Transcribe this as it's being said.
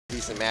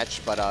decent match,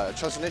 but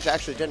Chosen Ninja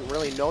actually didn't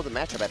really know the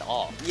matchup at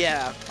all.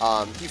 Yeah.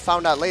 He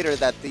found out later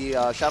that the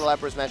Shadow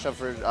Lapras matchup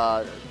for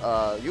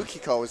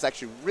Yukiko was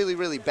actually really,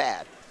 really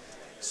bad.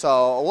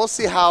 So we'll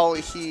see how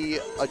he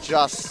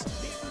adjusts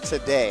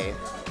today.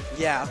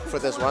 Yeah. For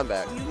this run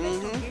back.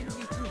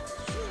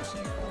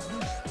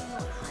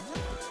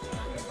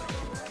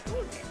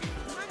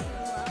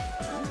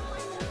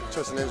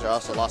 Chosen Ninja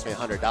also lost me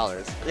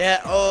 $100. Yeah.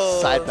 Oh.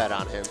 Side bet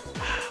on him.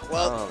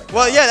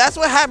 Well, yeah, that's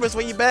what happens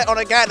when you bet on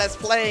a guy that's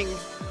playing,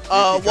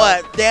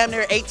 what, damn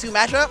near 8-2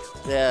 matchup?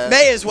 Yeah.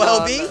 May as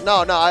well be.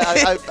 No,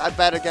 I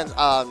bet against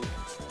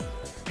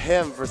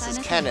him versus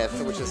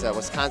Kenneth, which is a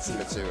Wisconsin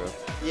Mitsuru.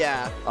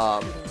 Yeah.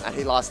 And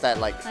he lost that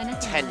like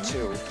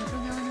 10-2.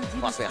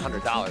 Lost me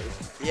 $100.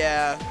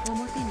 Yeah.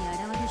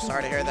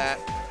 Sorry to hear that.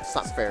 It's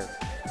not fair.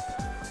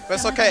 But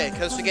it's okay,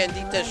 because we're getting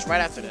deep dish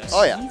right after this.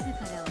 Oh, yeah.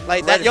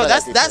 Like that, yo,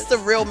 that's the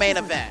real main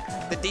event,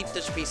 the deep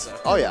dish pizza.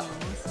 Oh, yeah.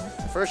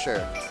 For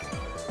sure.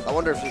 I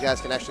wonder if you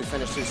guys can actually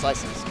finish 2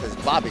 slices, because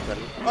Bobby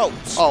couldn't.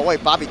 Oh,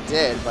 wait, Bobby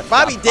did, but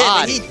Bobby did,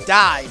 but he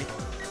died.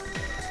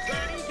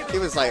 He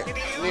was like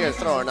near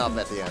throwing up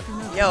at the end.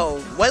 Yo,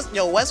 West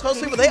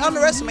Coast people, they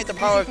underestimate the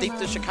power of deep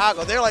dish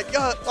Chicago. They're like,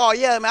 yo, oh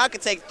yeah, man, I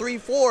could take 3,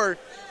 4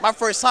 my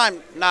first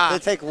time. Nah. They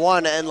take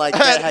 1 and like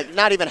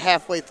not even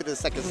halfway through the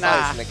second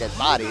slice and they get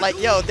bodied.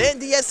 Like, yo, didn't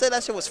DS say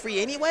that shit was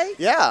free anyway?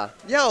 Yeah.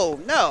 Yo,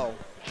 no.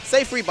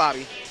 Say free,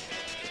 Bobby.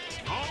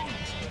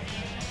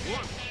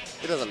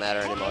 It doesn't matter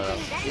anymore, though.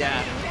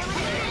 Yeah.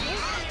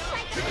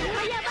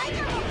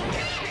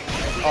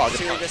 Oh,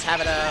 so we're just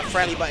having a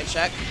friendly button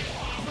check.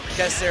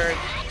 Guess they're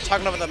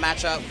talking over the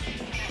matchup.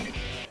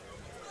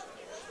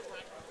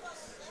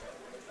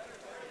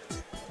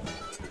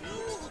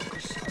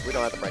 We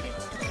don't have to break it.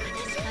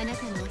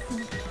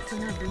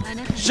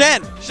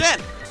 Shen!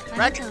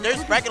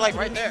 There's bracket like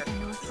right there.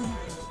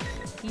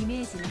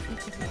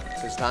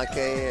 There's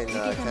Tanke and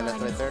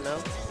Kenneth right there now.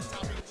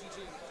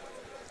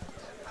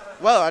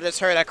 Well, I just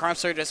heard that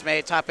Crumpster just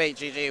made top 8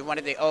 GG, one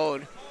of the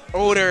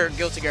older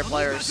Guilty Gear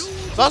players.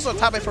 It's also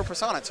top 8 for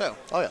Persona, too.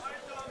 Oh, yeah.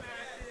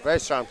 Very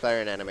strong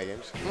player in anime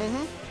games.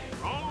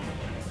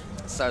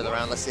 Start of the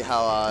round. Let's see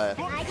how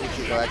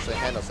Yukiko actually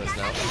handles this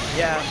now.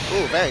 Yeah.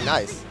 Ooh, very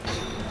nice.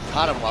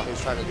 Caught him while he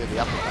was trying to do the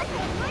uppercut.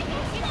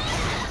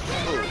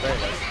 Ooh, very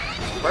nice.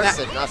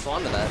 Bursted, not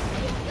onto that.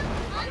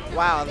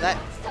 Wow,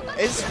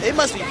 it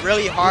must be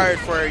really hard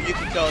for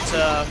Yukiko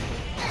to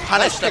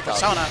punish the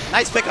Persona.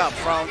 Nice pickup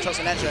from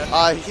Chosen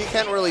Ninja. He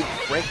can't really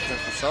break the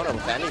Persona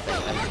with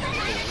anything.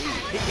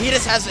 He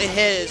just has to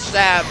hit his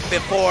stab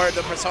before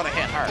the Persona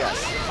hit her. Yes.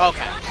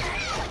 Okay.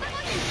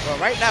 Well,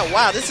 right now,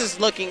 wow, this is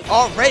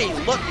already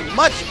looking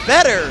much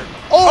better.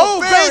 Oh,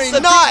 very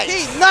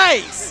nice.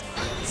 Nice.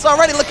 It's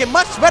already looking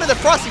much better than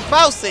Frosty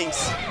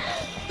Faustings.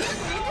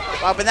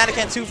 Wow, Banana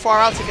Can too far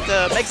out to get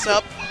the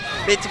mix-up,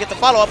 to get the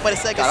follow-up, but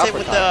it's like I said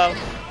with the...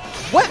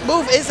 What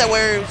move is that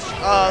where...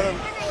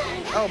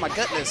 oh, my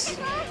goodness.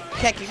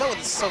 Can't keep up with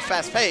this so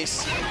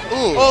fast-paced.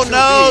 Oh,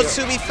 no,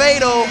 to be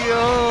fatal.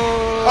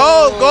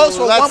 Oh, goes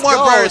for one more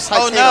burst.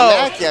 Oh,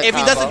 no. If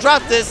he doesn't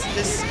drop this,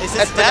 is this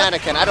death? Banana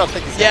Can. I don't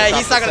think he's going to drop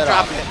he's not going to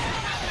drop it.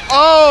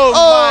 Oh,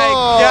 my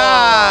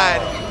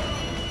God.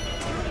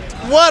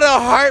 What a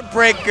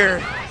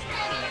heartbreaker.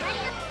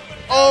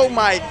 Oh,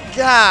 my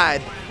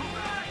God.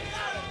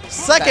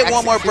 Second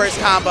one more burst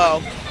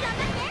combo.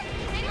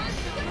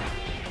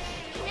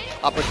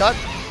 Uppercut.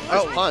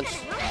 Nice punch.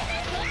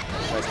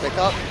 Nice pick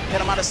up. Hit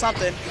him out of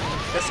something.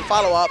 Gets some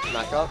follow-up.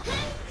 Knock up.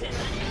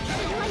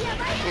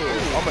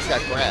 Ooh, almost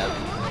got grabbed.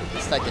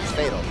 It's like it's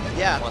fatal.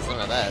 Yeah. Wants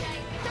none of that.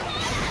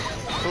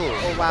 Ooh,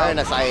 oh, wow. Very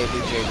nice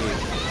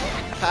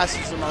IABJV.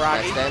 Passes to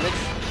Mirage. Nice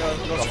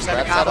damage. Goes for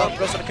center combo.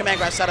 Goes for the command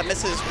grab setup.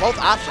 Misses both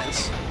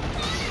options.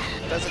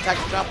 Does attack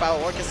the jump out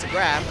or gets the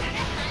grab.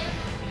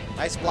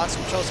 Nice blocks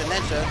from Chosen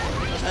Ninja.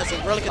 That's a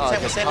really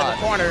content with standing in the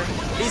corner.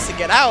 Needs to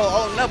get out.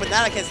 Oh no, but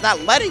Nanakin's not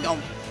letting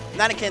him.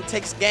 Nanakin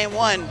takes game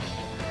 1.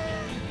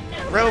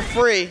 Real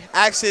free.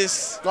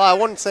 Axis. Well, I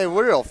wouldn't say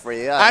real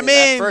free. I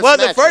mean well,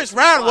 the first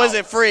round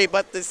wasn't free,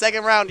 but the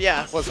second round,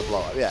 yeah. Was a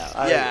blow-up,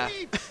 yeah. Yeah.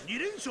 I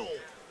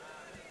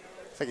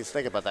think he's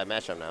thinking about that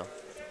matchup now.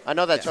 I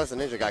know that Chosen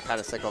Ninja got kind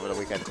of sick over the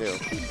weekend, too.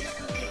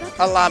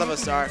 A lot of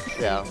us are.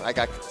 Yeah, I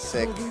got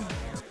sick.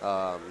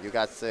 You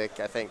got sick,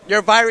 I think.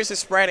 Your virus is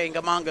spreading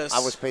among us. I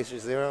was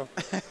patient 0.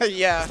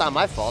 Yeah. It's not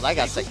my fault. I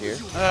got sick here.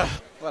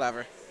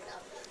 Whatever.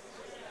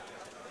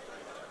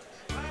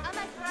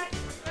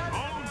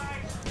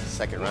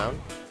 Second round.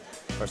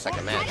 Or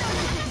second match.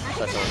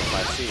 Especially on the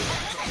 5C.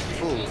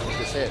 Ooh,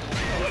 just hit.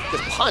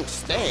 Just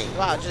punch, dang.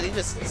 Wow, he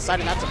just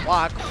decided not to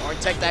block or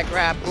take that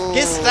grab.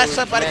 Gets snatched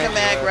up by the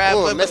command grab,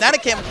 but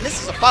Bananakin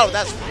misses a follow.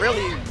 That's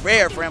really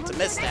rare for him to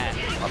miss that.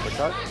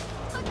 Uppercut.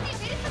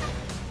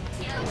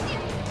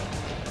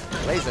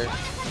 Laser.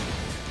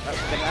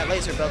 Getting that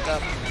laser built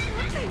up.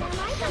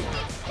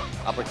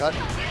 Uppercut.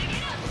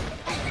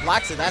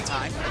 Blocks it that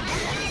time.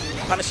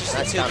 Punishes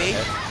the 2B.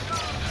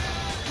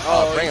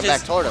 Bring it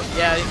back toward him.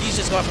 Yeah, he's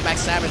just going for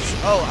max damage.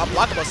 Oh,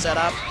 unblockable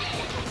setup.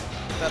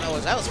 Don't know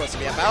what that was supposed to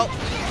be about.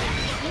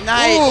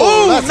 Nice.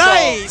 Ooh, let's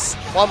nice.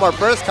 Go. One more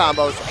burst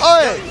combos.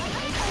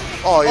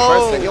 Oh, he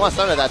burst it. He wants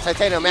none of that.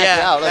 Titanium match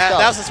it out. Let's go.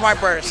 That was a smart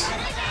burst.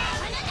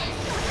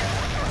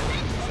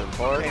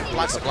 Okay,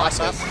 blocks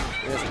up.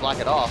 He doesn't block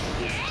it off.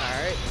 All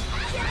right.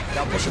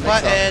 Don't push the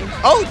button.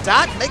 Oh,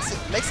 Doc makes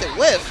it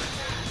whiff.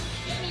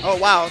 Oh,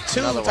 wow.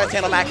 Two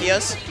Titanium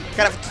Machias.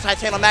 Got a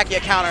Titanium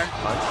Machia counter.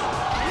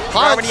 Punch.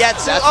 Already had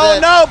two. Oh,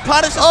 no.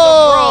 Punishes the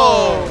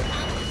bro.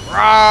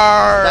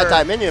 That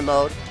Dominion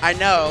mode. I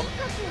know.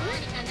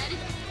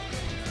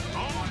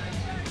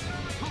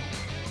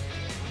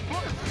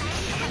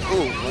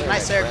 Ooh,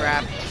 nice air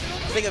grab.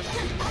 Think of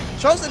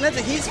Chosen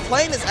Ninja, he's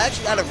playing this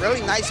actually at a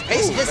really nice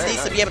pace. He just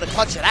needs to be able to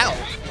clutch it out.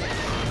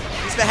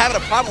 He's been having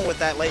a problem with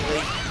that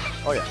lately.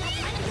 Oh, yeah.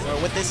 So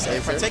with this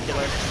in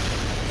particular.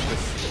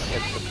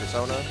 Hit the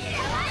Persona.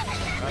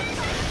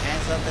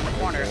 Hands up in the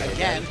corner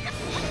again.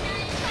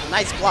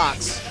 Nice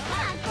blocks.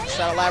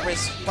 Shadow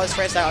Labyrinth plus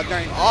first out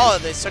during all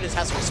of this, so just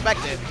has to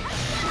respect it.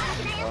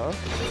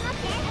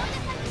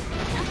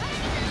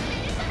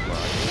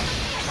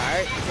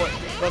 Alright,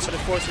 goes for the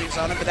force sweeps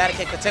on him, but that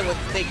can continue with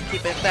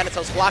keeping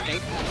Thanatos blocking.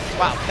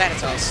 Wow,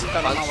 Thanatos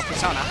done on with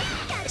Persona.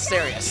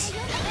 Mysterious.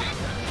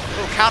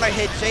 Ooh, counter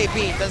hit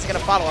JB, doesn't get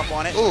a follow-up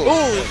on it.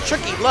 Ooh,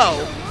 tricky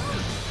low.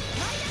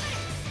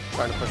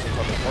 Trying to push him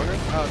from the corner.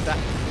 Oh, that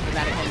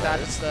can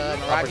dodge the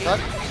Mirage.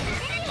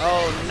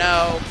 Oh,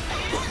 no.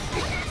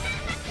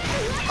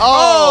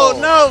 Oh,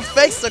 no,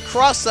 fakes the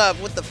cross-up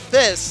with the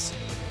fist.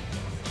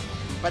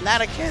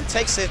 Bananakin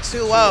takes it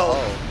 2-0.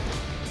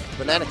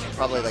 Bananakin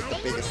probably like the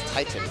biggest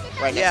Titan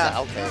right next to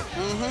Alkay.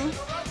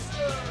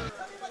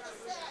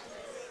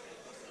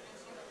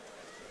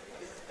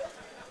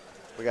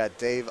 We got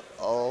Dave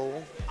O.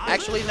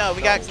 Actually, no,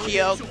 we got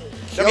Kyo.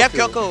 No, we have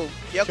Kyoku.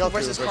 Kyoku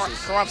versus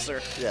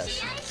Corruptor.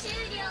 Yes.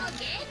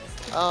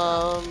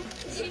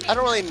 I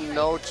don't really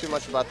know too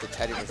much about the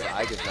Teddy versus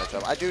Igus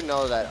matchup. I do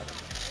know that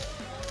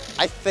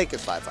I think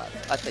it's 5-5.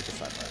 I think it's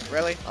 5-5.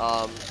 Really?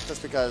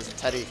 Just because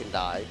Teddy can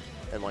die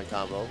in one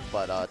combo,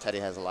 but Teddy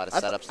has a lot of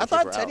setups to I keep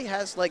her thought Teddy out.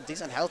 has like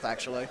decent health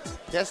actually.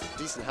 He has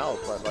decent health,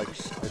 but like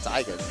it's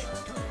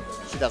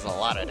Igus. She does a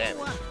lot of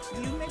damage.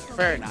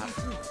 Fair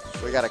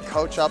enough. We got a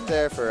coach up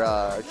there for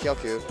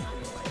Kyoku,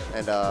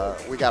 and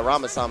we got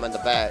Ramasama in the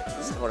back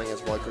supporting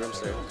his boy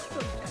Groomster.